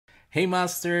Hey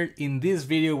master, in this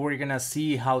video we're gonna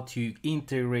see how to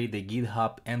integrate the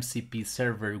GitHub MCP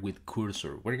server with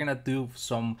Cursor. We're gonna do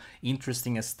some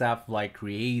interesting stuff like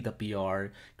create a PR,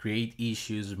 create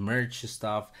issues, merge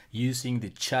stuff using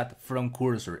the chat from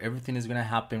Cursor. Everything is gonna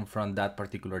happen from that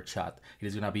particular chat. It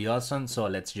is gonna be awesome, so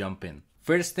let's jump in.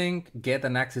 First thing, get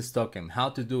an access token.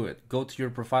 How to do it? Go to your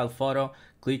profile photo,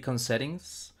 click on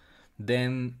settings,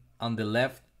 then on the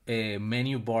left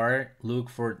menu bar, look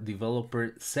for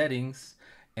developer settings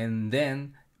and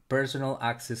then personal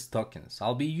access tokens.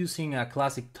 I'll be using a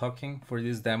classic token for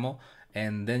this demo,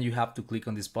 and then you have to click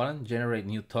on this button, generate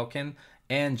new token,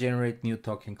 and generate new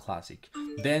token classic.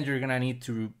 Then you're gonna need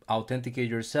to authenticate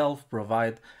yourself,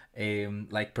 provide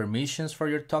like permissions for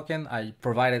your token. I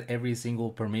provided every single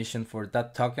permission for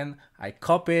that token. I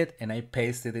copied it and I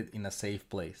pasted it in a safe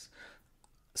place.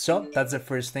 So that's the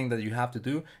first thing that you have to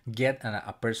do, get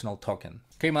a personal token.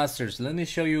 Okay masters, let me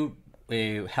show you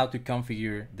how to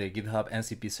configure the GitHub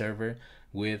MCP server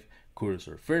with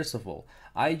Cursor. First of all,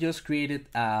 I just created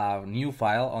a new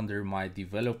file under my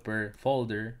developer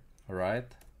folder, all right?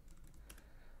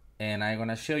 And I'm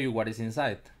gonna show you what is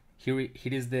inside. Here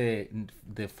is the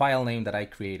file name that I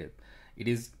created. It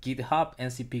is GitHub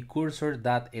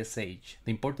MCP-Cursor.sh.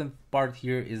 The important part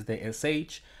here is the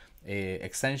sh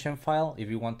extension file. If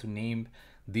you want to name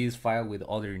this file with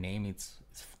other name, it's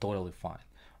totally fine.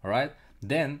 All right,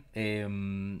 then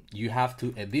you have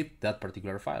to edit that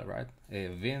particular file, right?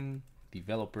 Vim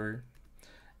developer,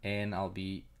 and I'll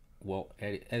be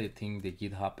editing the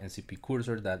GitHub MCP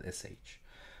cursor.sh.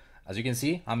 As you can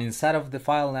see, I'm inside of the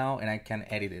file now and I can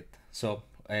edit it. So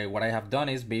what I have done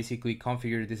is basically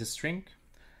configure this string.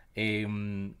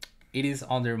 It is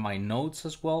under my nodes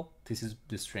as well. This is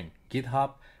the string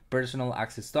GitHub personal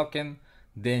access token.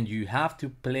 Then you have to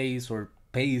place or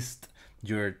paste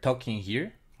your token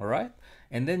here, all right?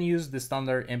 And then use the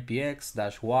standard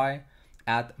npx-y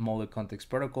add model context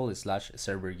protocol /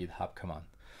 server GitHub command.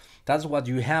 That's what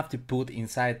you have to put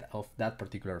inside of that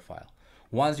particular file.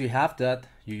 Once you have that,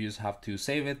 you just have to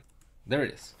save it. There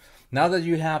it is. Now that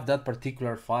you have that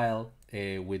particular file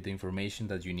with the information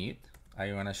that you need,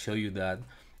 I want to show you that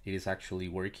it is actually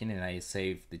working, and I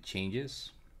saved the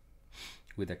changes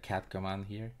with a cat command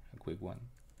here, a quick one.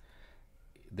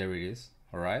 There it is.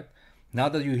 All right, now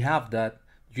that you have that,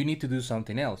 you need to do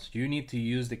something else. You need to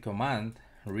use the command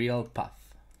real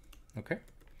path. Okay,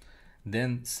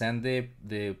 then send the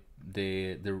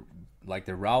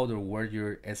route or where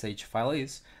your sh file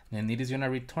is, and it is going to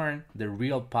return the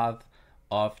real path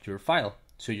of your file.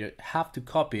 So you have to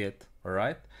copy it. All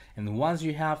right, and once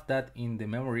you have that in the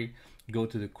memory, go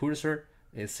to the cursor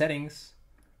settings,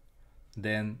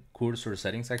 then cursor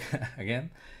settings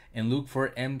again, and look for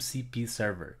MCP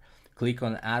server. Click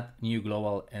on add new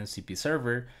global MCP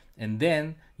server, and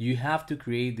then you have to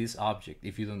create this object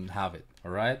if you don't have it.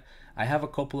 All right, I have a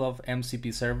couple of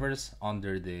MCP servers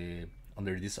under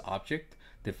this object.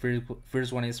 The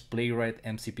first one is playwright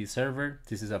MCP server.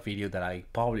 This is a video that I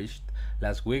published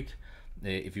last week.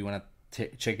 If you want to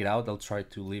check it out, I'll try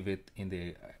to leave it in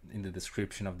the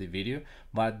description of the video.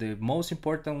 But the most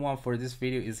important one for this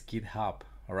video is GitHub.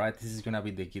 All right, this is gonna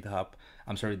be the the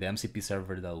MCP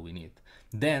server that we need.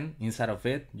 Then inside of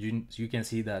it, you can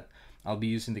see that I'll be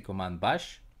using the command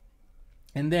bash,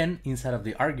 and then inside of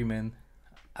the argument,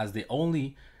 as the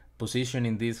only position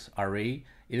in this array,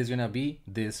 it is gonna be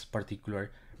this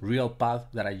particular real path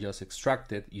that I just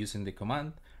extracted using the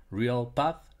command real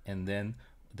path, and then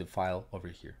the file over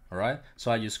here. All right,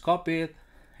 so I just copy it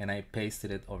and I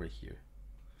pasted it over here.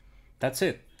 That's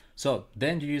it. So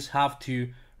then you just have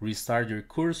to restart your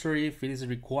cursor if it is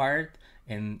required,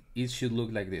 and it should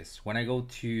look like this. When I go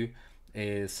to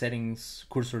settings,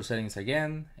 cursor settings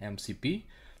again, MCP,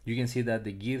 you can see that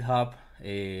the GitHub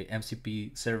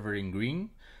MCP server in green,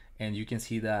 and you can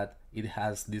see that it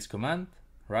has this command,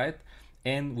 right?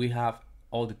 And we have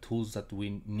all the tools that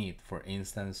we need. For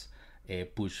instance,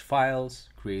 push files,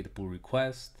 create a pull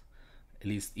request,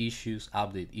 list issues,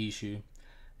 update issue,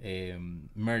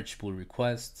 merge pull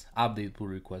requests, update pull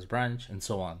request branch, and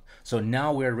so on. So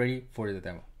now we're ready for the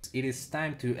demo. It is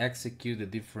time to execute the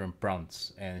different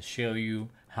prompts and show you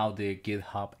how the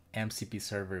GitHub MCP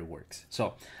server works.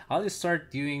 So I'll just start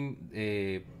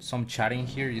doing some chatting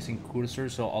here using Cursor.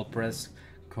 So I'll press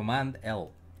Command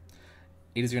L.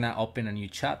 It is gonna open a new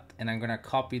chat, and I'm gonna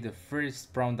copy the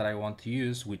first prompt that I want to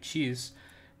use, which is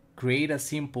create a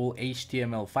simple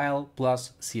HTML file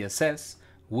plus CSS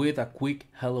with a quick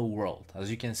hello world. As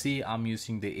you can see, I'm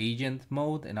using the agent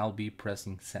mode, and I'll be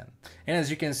pressing send. And as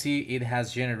you can see, it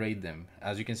has generated them.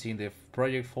 As you can see in the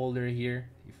project folder here,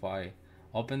 if I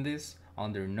open this,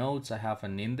 under nodes, I have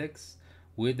an index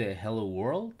with the hello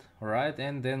world, all right,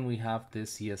 and then we have the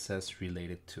CSS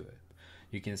related to it.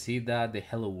 You can see that the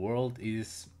hello world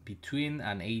is between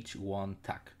an h1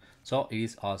 tag, so it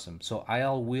is awesome. So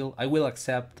I will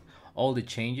accept all the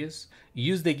changes.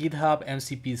 Use the GitHub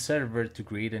MCP server to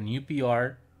create a new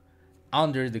PR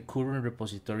under the current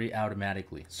repository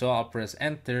automatically. So I'll press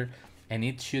enter and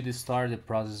it should start the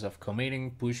process of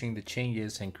committing, pushing the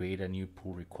changes, and create a new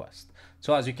pull request.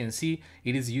 So as you can see,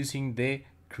 it is using the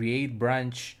create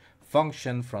branch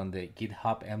function from the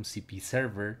GitHub MCP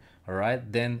server. All right,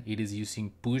 then it is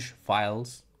using push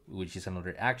files, which is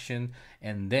another action,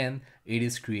 and then it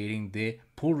is creating the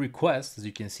pull request. As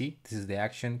you can see, this is the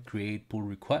action, create pull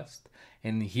request,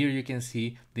 and here you can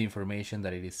see the information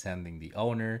that it is sending: the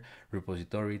owner,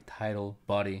 repository, title,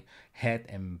 body, head,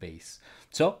 and base.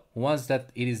 So once that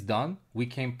it is done, we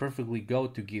can perfectly go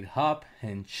to GitHub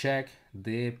and check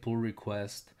the pull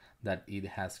request that it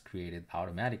has created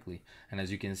automatically. And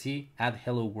as you can see, add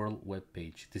hello world web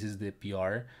page. This is the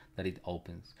PR that it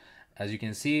opens. As you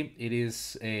can see,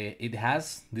 it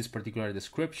has this particular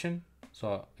description,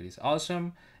 so it is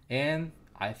awesome, and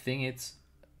I think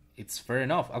it's fair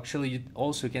enough. Actually, you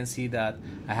also can see that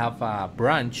I have a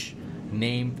branch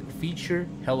named feature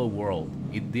hello world.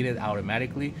 It did it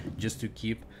automatically just to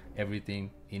keep everything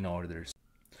in order.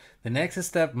 The next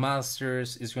step,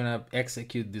 masters, is gonna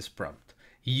execute this prompt.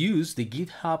 Use the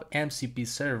GitHub MCP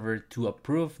server to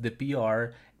approve the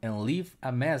PR and leave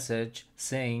a message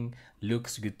saying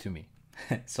looks good to me.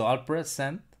 So I'll press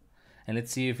send and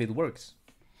let's see if it works.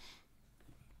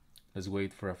 Let's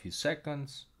wait for a few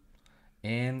seconds,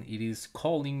 and it is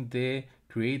calling the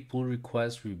create pull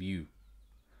request review.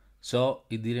 So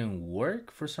it didn't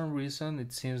work for some reason.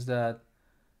 It seems that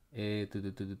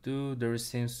there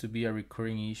seems to be a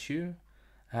recurring issue.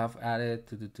 I have added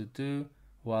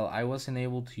while I wasn't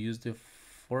able to use the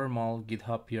formal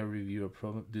GitHub PR review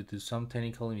due to some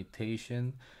technical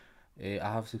limitation. I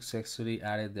have successfully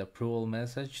added the approval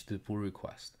message to pull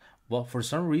request. But for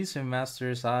some reason,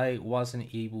 masters, I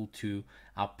wasn't able to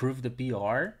approve the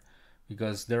PR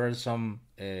because there are some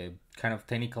kind of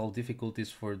technical difficulties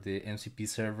for the MCP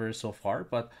server so far.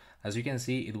 But as you can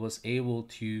see, it was able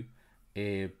to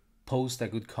post a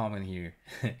good comment here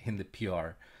in the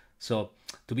PR. So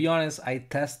to be honest, I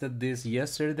tested this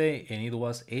yesterday and it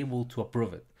was able to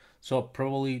approve it. So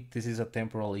probably this is a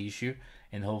temporal issue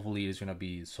and hopefully it's gonna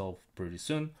be solved pretty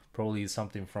soon. Probably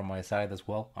something from my side as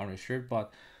well, I'm not sure,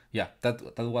 but yeah, that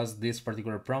was this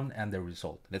particular prompt and the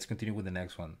result. Let's continue with the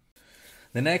next one.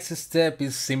 The next step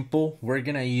is simple. We're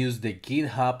gonna use the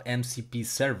GitHub MCP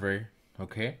server,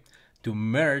 okay, to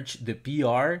merge the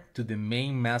PR to the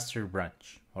main master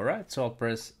branch. All right, so I'll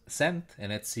press send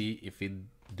and let's see if it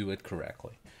do it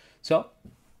correctly. So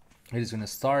it is gonna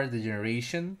start the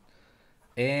generation,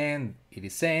 and it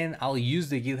is saying I'll use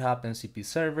the GitHub MCP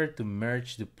server to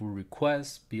merge the pull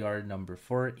request PR number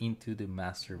 4 into the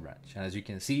master branch. And as you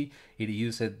can see, it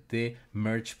used the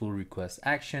merge pull request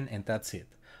action, and that's it.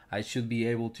 I should be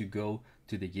able to go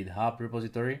to the GitHub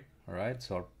repository. All right,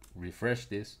 so I'll refresh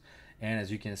this, and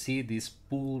as you can see, this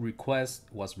pull request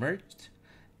was merged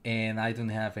and I don't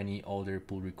have any other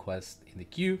pull request in the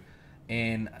queue.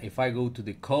 And if I go to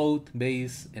the code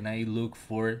base and I look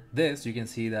for this, you can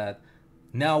see that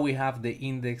now we have the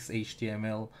index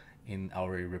HTML in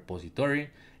our repository.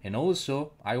 And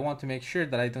also I want to make sure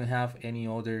that I don't have any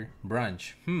other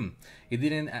branch. It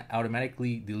didn't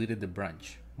automatically delete the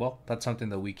branch. Well, that's something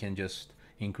that we can just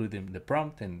include in the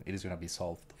prompt and it is going to be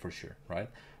solved for sure, right?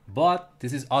 But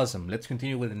this is awesome. Let's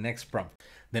continue with the next prompt.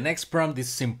 The next prompt is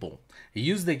simple.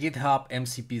 Use the GitHub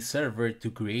MCP server to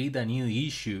create a new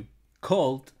issue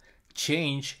called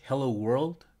change hello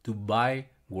world to by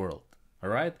world. All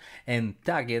right, and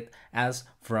tag it as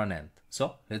front end.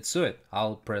 So let's do it.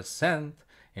 I'll press send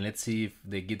and let's see if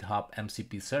the GitHub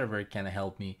MCP server can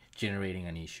help me generating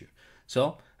an issue.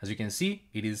 So as you can see,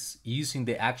 it is using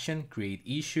the action create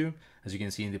issue. As you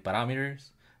can see in the parameters,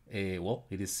 well,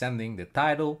 it is sending the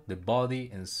title, the body,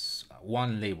 and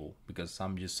one label because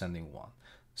I'm just sending one.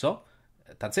 So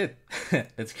that's it.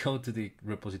 Let's go to the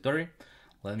repository.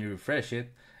 Let me refresh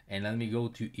it and let me go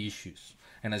to issues.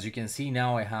 And as you can see,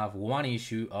 now I have one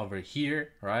issue over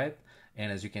here, right?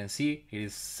 And as you can see, it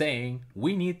is saying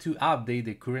we need to update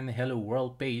the current hello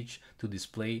world page to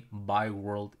display by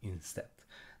world instead.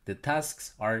 The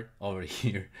tasks are over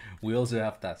here. We also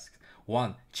have tasks.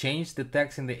 1. Change the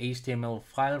text in the HTML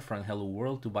file from hello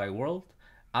world to by world.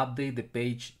 Update the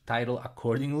page title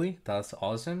accordingly. That's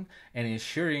awesome. And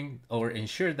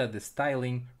ensure that the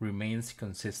styling remains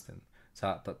consistent.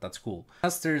 So that's cool.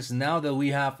 Masters, now that we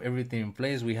have everything in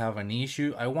place, we have an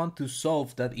issue. I want to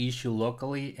solve that issue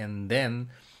locally and then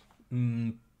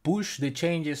push the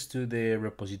changes to the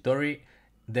repository,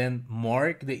 then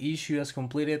mark the issue as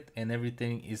completed, and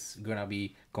everything is gonna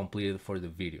be completed for the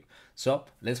video. So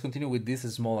let's continue with this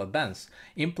small advance.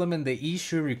 Implement the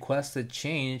issue requested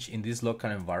change in this local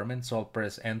environment. So I'll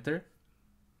press enter.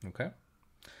 Okay,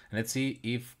 and let's see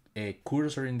if a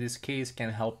cursor in this case can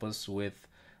help us with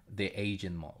the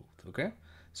agent mode. Okay,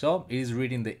 so it is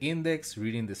reading the index,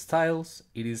 reading the styles,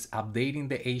 it is updating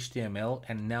the HTML,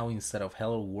 and now instead of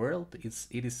hello world,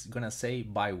 it is gonna say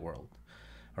bye world.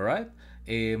 All right,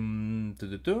 you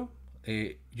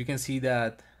can see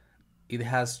that it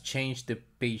has changed the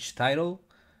page title,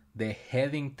 the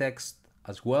heading text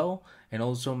as well, and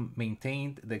also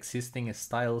maintained the existing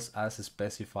styles as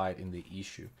specified in the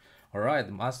issue. All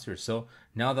right, master. So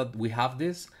now that we have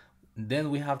this, then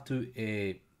we have to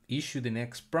issue the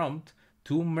next prompt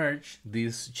to merge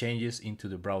these changes into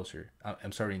the browser.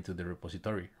 Into the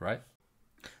repository, right?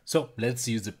 So let's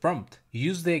use the prompt.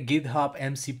 Use the GitHub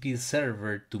MCP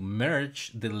server to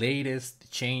merge the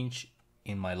latest change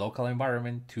in my local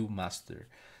environment to master.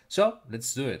 So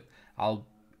let's do it. I'll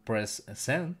press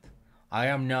send. I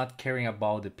am not caring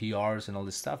about the PRs and all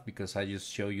this stuff because I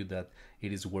just show you that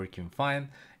it is working fine.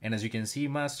 And as you can see,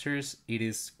 masters, it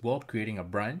is creating a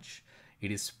branch.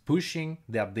 It is pushing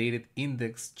the updated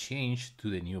index change to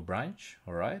the new branch.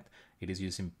 All right. It is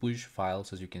using push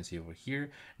files, as you can see over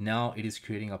here. Now it is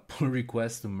creating a pull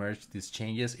request to merge these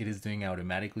changes. It is doing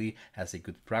automatically as a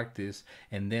good practice.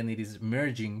 And then it is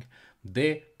merging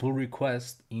the pull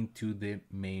request into the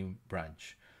main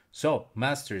branch. So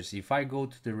masters, if I go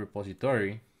to the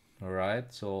repository, all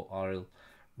right, so I'll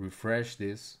refresh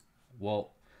this.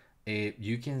 Well,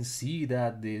 you can see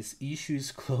that this issue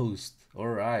is closed. All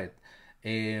right.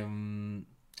 You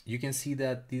can see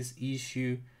that this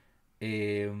issue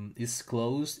is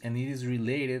closed and it is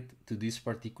related to this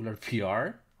particular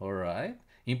PR. All right,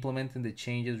 implementing the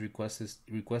changes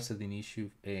requested in issue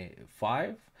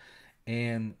 5,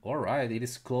 and all right, it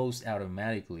is closed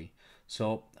automatically.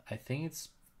 So I think it's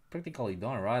practically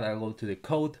done, right? I'll go to the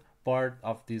code part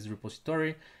of this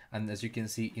repository, and as you can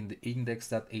see in the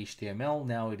index.html,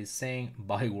 now it is saying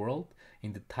by world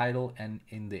in the title and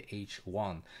in the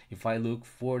h1. If I look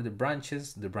for the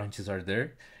branches are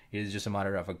there. It is just a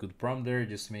matter of a good prompt there,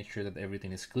 just to make sure that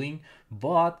everything is clean.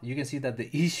 But you can see that the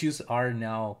issues are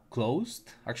now closed.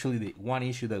 Actually, the one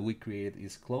issue that we created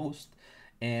is closed,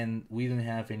 and we don't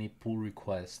have any pull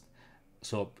request.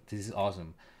 So this is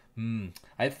awesome.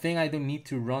 I think I don't need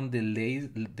to run the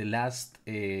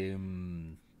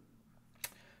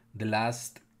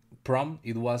last prompt.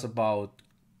 It was about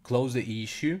close the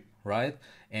issue, right?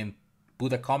 And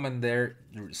put a comment there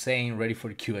saying ready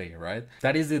for QA, right?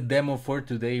 That is the demo for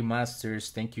today,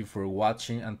 masters. Thank you for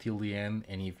watching until the end.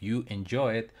 And if you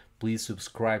enjoy it, please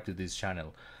subscribe to this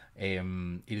channel.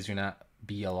 It is gonna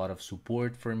be a lot of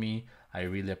support for me. I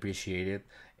really appreciate it.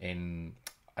 And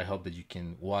I hope that you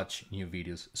can watch new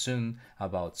videos soon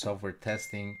about software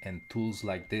testing and tools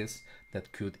like this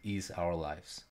that could ease our lives.